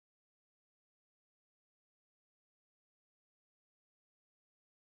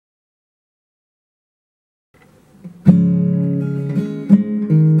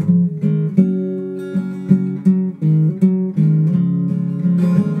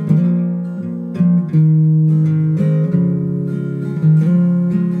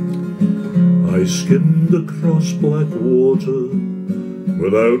skimmed across black water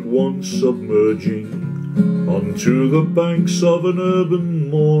without once submerging onto the banks of an urban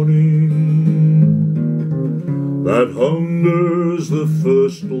morning. That hunger's the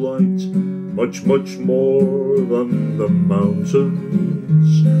first light, much, much more than the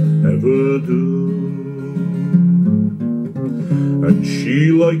mountains ever do. And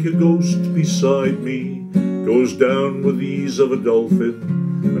she, like a ghost beside me, goes down with ease of a dolphin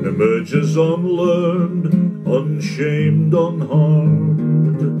and emerges unlearned, unshamed,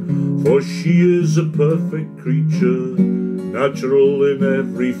 unharmed. For she is a perfect creature, natural in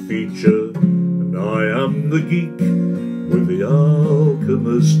every feature, and I am the geek with the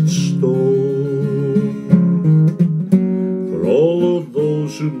alchemist's stone. For all of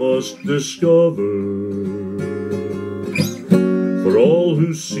those who must discover, for all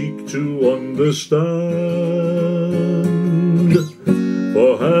who seek to understand,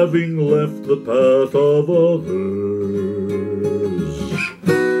 for having left the path of others,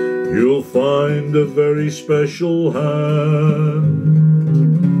 you'll find a very special hand.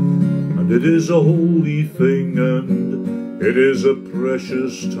 And it is a holy thing, and it is a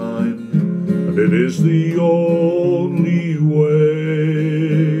precious time, and it is the only way.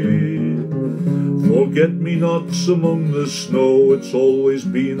 Forget-me-nots among the snow, it's always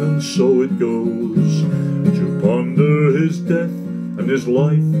been and so it goes, to ponder his death and his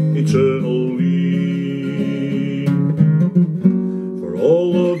life eternally. For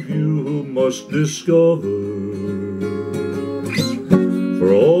all of you who must discover,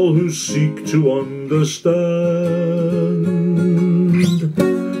 for all who seek to understand,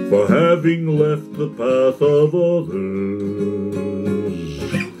 for having left the path of others,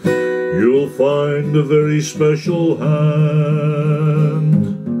 you'll find a very special hand.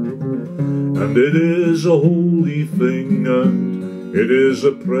 And it is a holy thing, and it is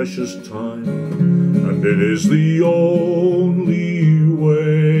a precious time, and it is the only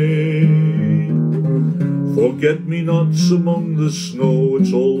way. Forget-me-nots among the snow,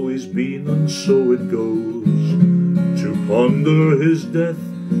 it's always been and so it goes, to ponder his death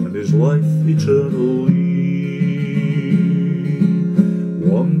and his life eternally.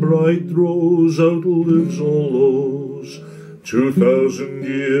 One bright rose outlives all those, 2,000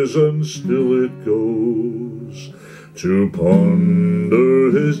 years and still it goes, to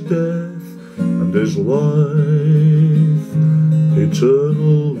ponder his death and his life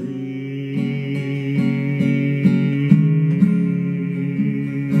eternally.